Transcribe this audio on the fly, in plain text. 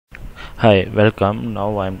Hi, welcome.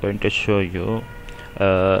 Now I'm going to show you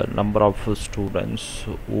number of students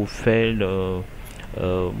who failed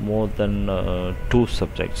more than two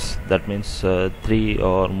subjects. That means three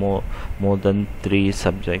or more than three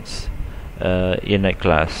subjects in a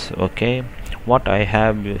class. Okay. What I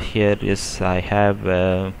have here is I have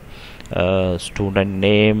student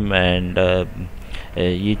name and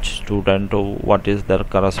each student what is their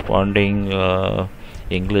corresponding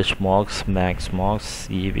English marks, Max marks,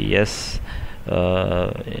 EVS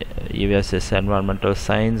is environmental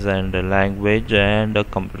science and language and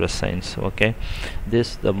computer science. Okay,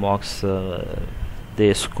 this the marks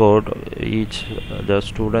they scored each the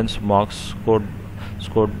students marks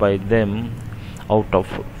scored by them out of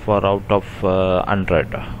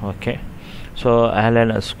 100. Okay, so Alan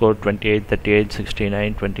has scored 28, 38,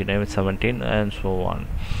 69, 29, 17 and so on.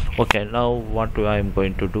 Okay, now what I am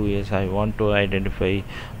going to do is I want to identify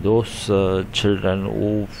those children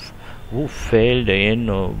who failed in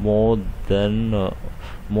more than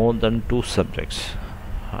two subjects.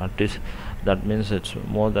 That means it's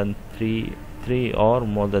more than three or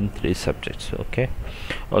more than three subjects. Okay,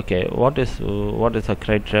 what is the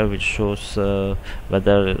criteria which shows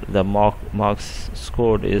whether the marks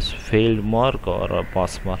scored is failed mark or a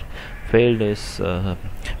pass mark? Failed is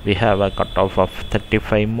we have a cutoff of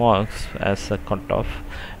 35 marks as a cutoff,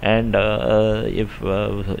 and if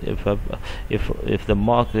the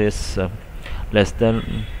mark is less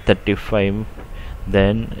than 35,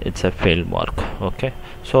 then it's a fail mark. Okay,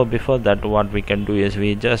 so before that what we can do is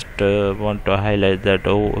we just want to highlight that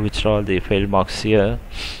which are the fail marks here,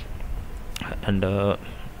 and go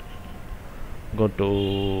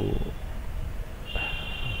to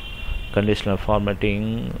conditional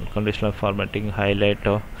formatting, highlight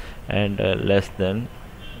and less than,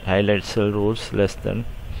 highlight cell rules less than,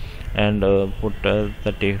 and put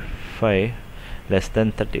 35, less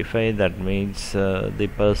than 35. That means the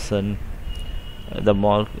person, the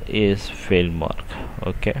mark is fail mark.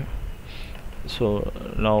 Okay, so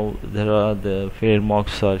now there are the fail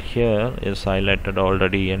marks are here is highlighted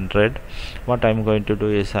already in red. What I'm going to do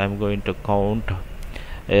is I'm going to count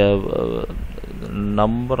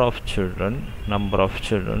number of children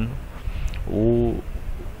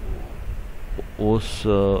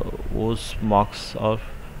whose marks are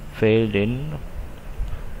failed in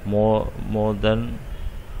more than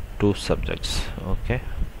two subjects. Okay,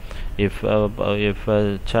 if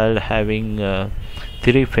a child having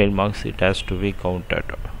three fail marks, it has to be counted.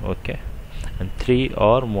 Okay, and three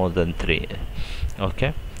or more than three.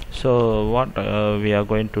 Okay, so what we are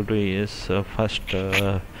going to do is first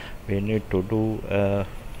we need to do a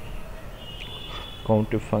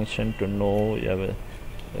counting function to know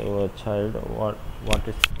our child what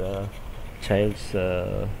is the child's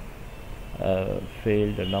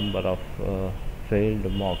failed number of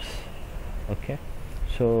failed marks. Okay,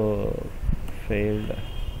 so failed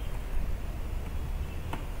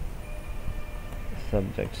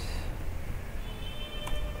subjects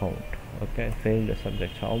count. Okay, failed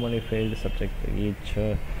subjects, how many failed subjects each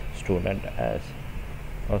student has.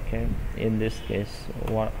 Okay, in this case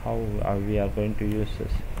how we are going to use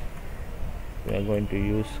this? We are going to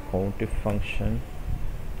use countif function,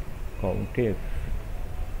 countif.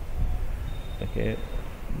 Okay,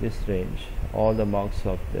 this range all the marks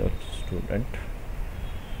of the student.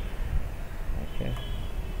 Okay,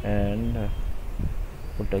 and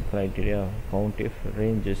put a criteria, countif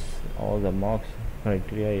ranges all the marks,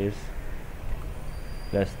 criteria is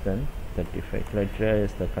less than 35. Criteria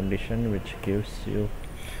is the condition which gives you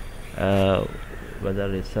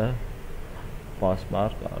whether it's a pass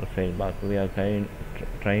mark or fail mark. We are trying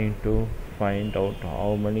to find out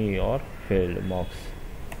how many are failed marks.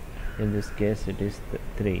 In this case it is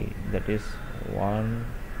 3, that is 1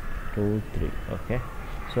 2 3. Okay,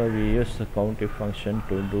 so we use the counting function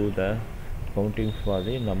to do the counting for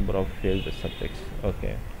the number of failed subjects.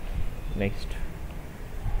 Okay, next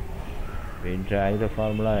we drag the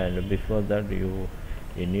formula, and before that you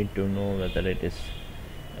need to know whether it is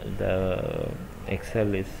the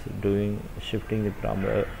Excel is doing shifting the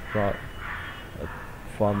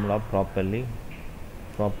formula properly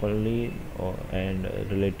and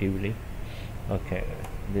relatively. Okay,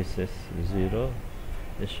 this is 0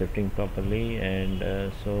 is shifting properly, and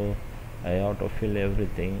so I autofill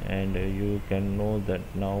everything, and you can know that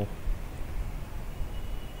now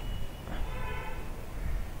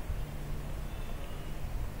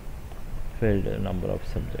failed number of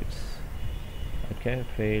subjects. Okay,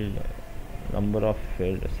 failed number of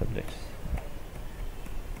failed subjects,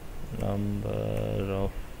 number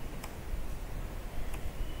of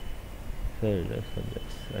failed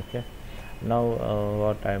subjects. Okay, now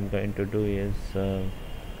what I am going to do is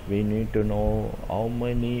we need to know how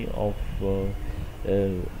many of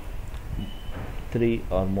 3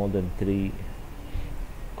 or more than 3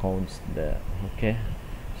 counts there. Okay,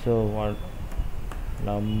 so what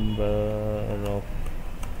number of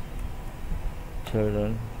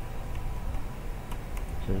children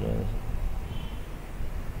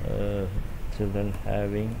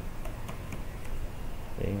having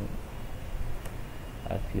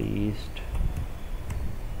at least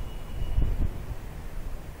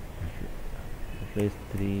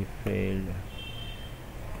 3 failed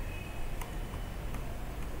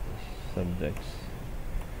subjects,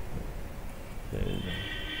 failed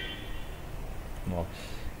mocks.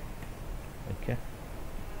 Okay,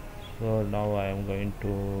 so now I am going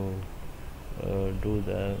to do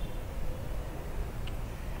the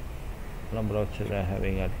number of children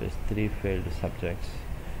having at least 3 failed subjects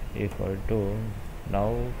equal to,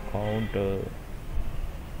 now count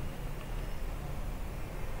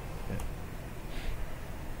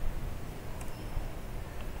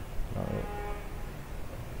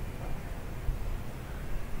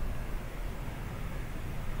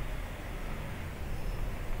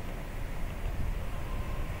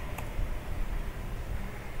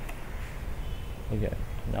okay,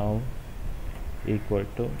 now equal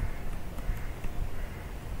to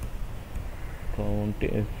count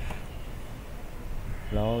if,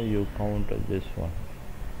 now you count this one,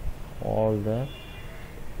 all the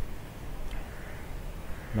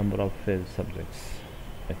number of failed subjects.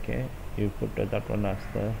 Okay, you put that one as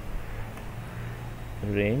the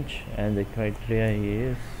range, and the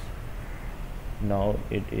criteria is, now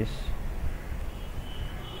it is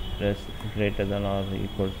less, greater than or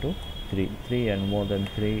equal to 3 and more than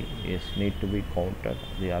 3 is need to be counted,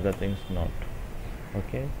 the other things not.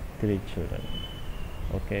 Okay, 3 children.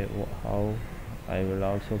 Okay, how I will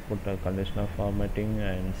also put a conditional formatting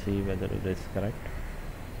and see whether it is correct.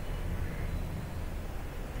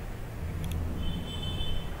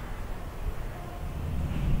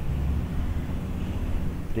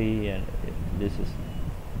 Three, and this is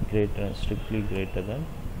greater, strictly greater than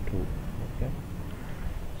 2. Okay,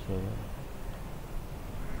 so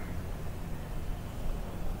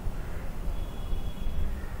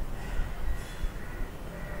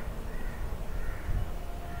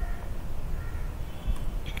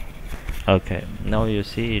okay, now you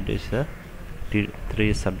see it is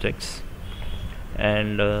 3 subjects,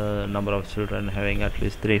 and number of children having at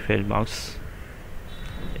least 3 failed marks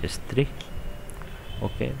is 3.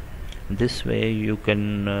 Okay, this way you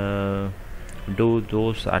can do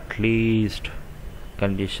those at least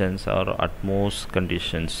conditions or at most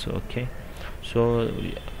conditions. Okay, so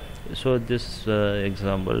this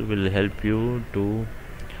example will help you to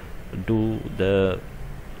do the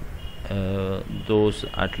those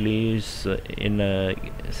at least in a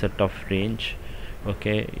set of range.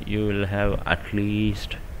 Okay, you will have at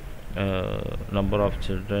least number of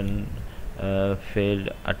children failed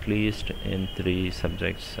at least in 3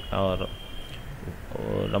 subjects, or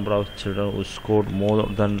number of children who scored more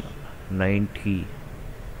than 90,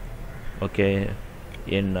 okay,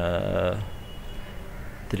 in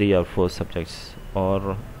 3 or 4 subjects,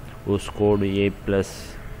 or who scored A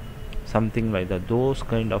plus, something like that. Those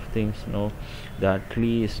kind of things, the at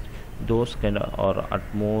least those kind of, or at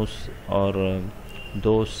most, or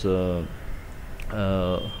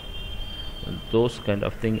those kind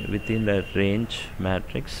of thing within the range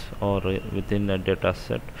matrix or within a data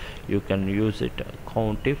set, you can use it.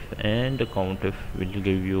 Count if and count if will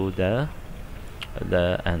give you the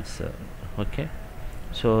answer. Okay,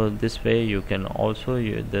 so this way you can also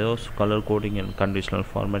those color coding and conditional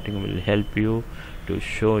formatting will help you to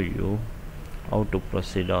show you how to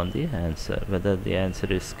proceed on the answer, whether the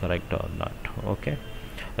answer is correct or not. Okay,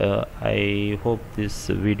 I hope this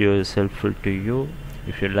video is helpful to you.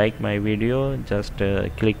 If you like my video, just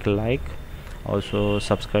click like, also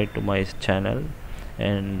subscribe to my channel,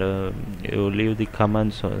 and you leave the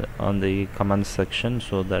comments on the comment section,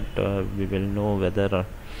 so that we will know whether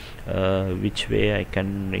which way I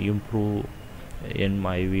can improve in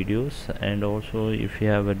my videos. And also if you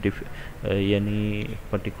have any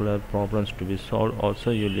particular problems to be solved, also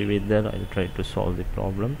you leave it there. I'll try to solve the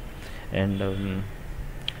problem, and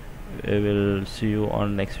we will see you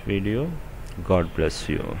on next video. God bless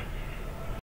you.